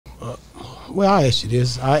Well, I asked you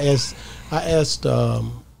this. I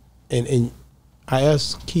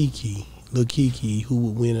asked Kiki, Lil Kiki, who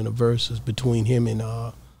would win in a Verzuz between him and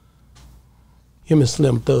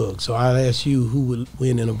Slim Thug. So I asked you who would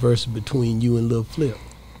win in a Verzuz between you and Lil Flip.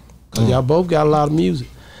 Cause y'all both got a lot of music.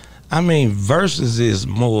 I mean, Verzuz is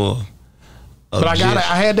more. But I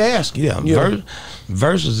had to ask you. Yeah,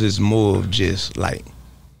 Verzuz is more of just like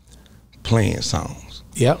playing songs.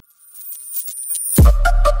 Yep.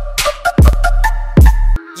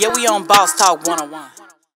 Yeah, we on Boss Talk 101.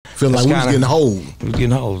 Feel like we was getting hold. We was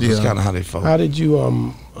getting hold. That's kind of how they felt. How did you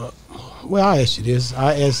well, I asked you this.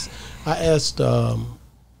 I asked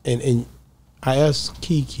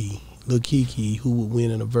Kiki, Lil Kiki, who would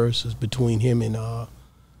win in a Verzuz between him and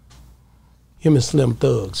Slim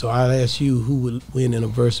Thug. So I asked you who would win in a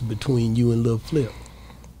Verzuz between you and Lil Flip.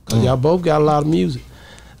 Cause y'all both got a lot of music.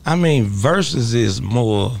 I mean, Verzuz is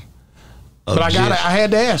more. But I had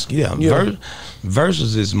to ask you. Yeah,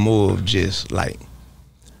 Verzuz is more of just like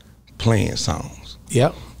playing songs.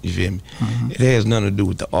 Yep. You feel me? It has nothing to do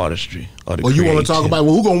with the artistry or the Well, you want to talk about,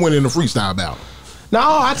 well, who gonna win in the freestyle battle? No,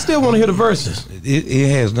 I still want to hear the verses. It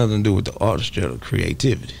has nothing to do with the artistry or the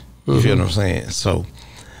creativity. You feel what I'm saying? So,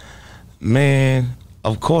 man,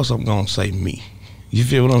 of course I'm gonna say me. You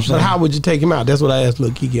feel what I'm saying? But how would you take him out? That's what I asked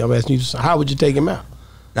Lil Kiki. I'm asking you, how would you take him out?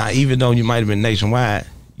 Now, even though you might have been nationwide,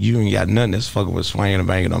 you ain't got nothing that's fucking with swinging and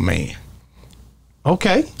banging on man.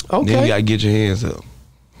 Okay. Then you gotta get your hands up.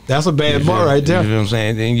 That's a bad bar right there. You feel what I'm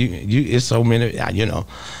saying? Then you it's so many, you know,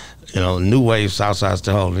 new wave, Southside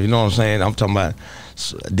stuff. You know what I'm saying? I'm talking about.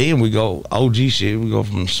 Then we go OG shit. We go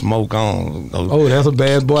from Smoke on. Oh, that's a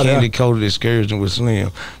bad boy. Candy Coated Excursion with Slim,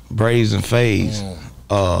 Braids and Fades.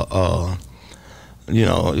 You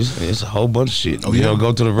know, it's a whole bunch of shit. You know,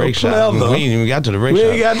 go to the rake shop. We ain't even got to the rake shop.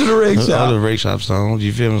 We ain't got to the rake shop. Other rake shop songs.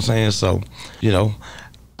 You feel what I'm saying? So, you know,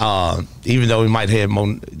 even though we might have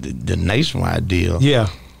more the nationwide deal. Yeah.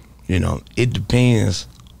 You know, it depends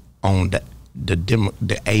on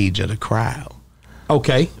the age of the crowd.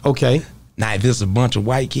 Okay. Now, if it's a bunch of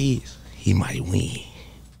white kids, he might win.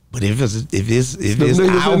 But if it's our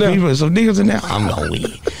people, some niggas in there, I'm gonna win.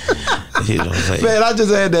 You know what I'm saying? Man, I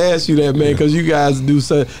just had to ask you that, man, because you guys do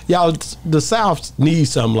so. Y'all, the South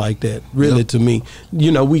needs something like that. Really, to me,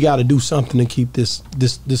 you know, we got to do something to keep this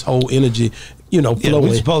whole energy, you know, flowing.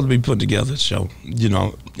 We're supposed to be put together a show. You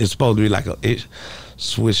know, it's supposed to be like a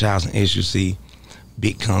Switch House and SUC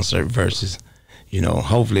big concert versus. You know,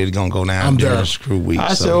 hopefully it's gonna go down during the screw week.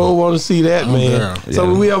 I sure want to see that, man. So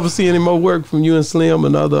will we ever see any more work from you and Slim,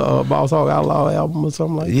 another Boss Hogg Outlaw album or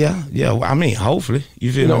something like that? Yeah. I mean, hopefully.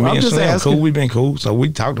 You feel me? Me and Slim cool. We've been cool. So we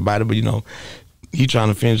talked about it, but you know, he trying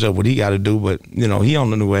to finish up what he got to do. But you know, he on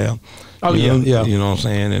the new album. Oh yeah. You know what I'm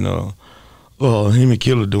saying? And him and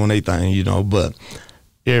Killer doing their thing. You know, but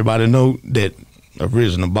everybody know that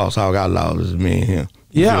original Boss Hogg Outlaws is me and him.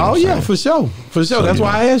 Yeah, for sure. So, that's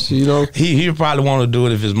why I asked you, you know. He probably want to do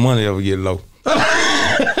it if his money ever get low. Boy,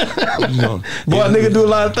 nigga do a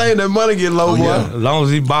lot of things that money get low, boy. Yeah. As long as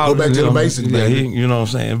he bothers. Go back to the basics, baby. You know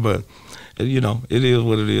what I'm saying? But, you know, it is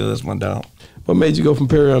what it is. That's my dog. What made you go from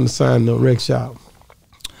Perion to sign the rec shop?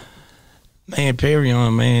 Man,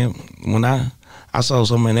 Perion, man, when I saw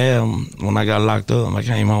so many albums, when I got locked up, I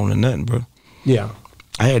came home to nothing, bro. Yeah.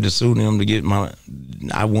 I had to sue them to get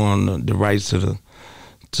I won the rights to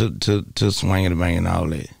swinging and banging and all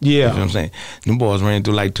that. Yeah. You know what I'm saying? Them boys ran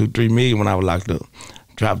through like 2-3 million when I was locked up.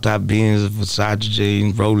 Drop top Benz, Versace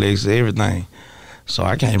jeans, Rolex, everything. So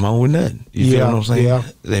I came home with nothing. You feel what I'm saying? Yeah.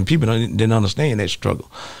 And people didn't understand that struggle.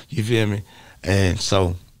 You feel me? And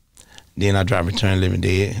so then I dropped Return Living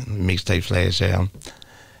Dead, mixtape Flash album.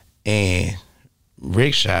 And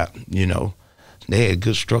Rick Shop, you know, they had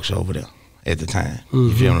good structure over there at the time.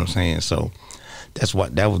 You feel what I'm saying? So that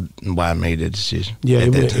was why I made that decision. Yeah,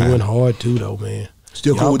 it went hard too, though, man.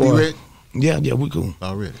 Still cool with D-Rec? Yeah, we cool.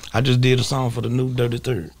 Already. I just did a song for the new Dirty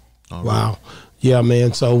Third. Wow. Yeah,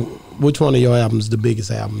 man. So, which one of your albums is the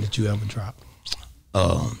biggest album that you ever dropped?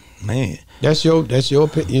 Man, that's your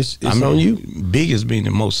opinion. It's on you. Biggest being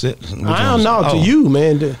the most set. I don't know to you,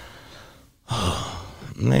 man.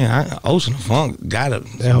 Man, Ocean of Funk gotta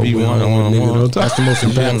be one. That's the most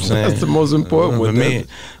important. That's the most important one. Me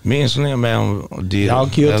and Slim album did. Y'all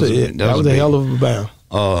killed it. That was a hell of a bound.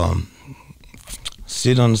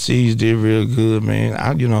 Sit on the Seas did real good, man.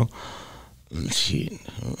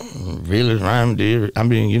 Really Rhyme did. I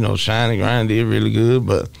mean, you know, Shining Grind did really good,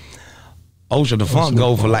 but Ocean of Funk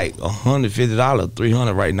go for like $150,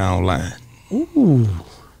 $300 right now online. Ooh.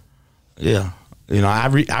 Yeah. You know, I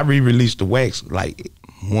re-release the wax like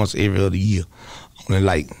once every other year. Only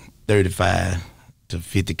like 35 to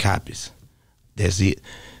 50 copies. That's it.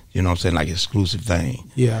 you know what I'm saying, like exclusive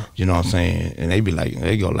thing. Yeah. You know what I'm saying? And they be like,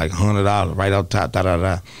 they go like $100 right off top,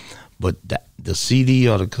 But the CD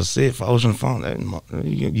or the cassette for Ocean Funk,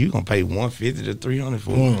 you gonna pay $150 to $300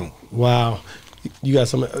 for it. Wow. You got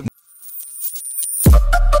some.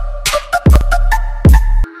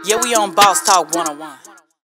 Yeah, we on Boss Talk 101.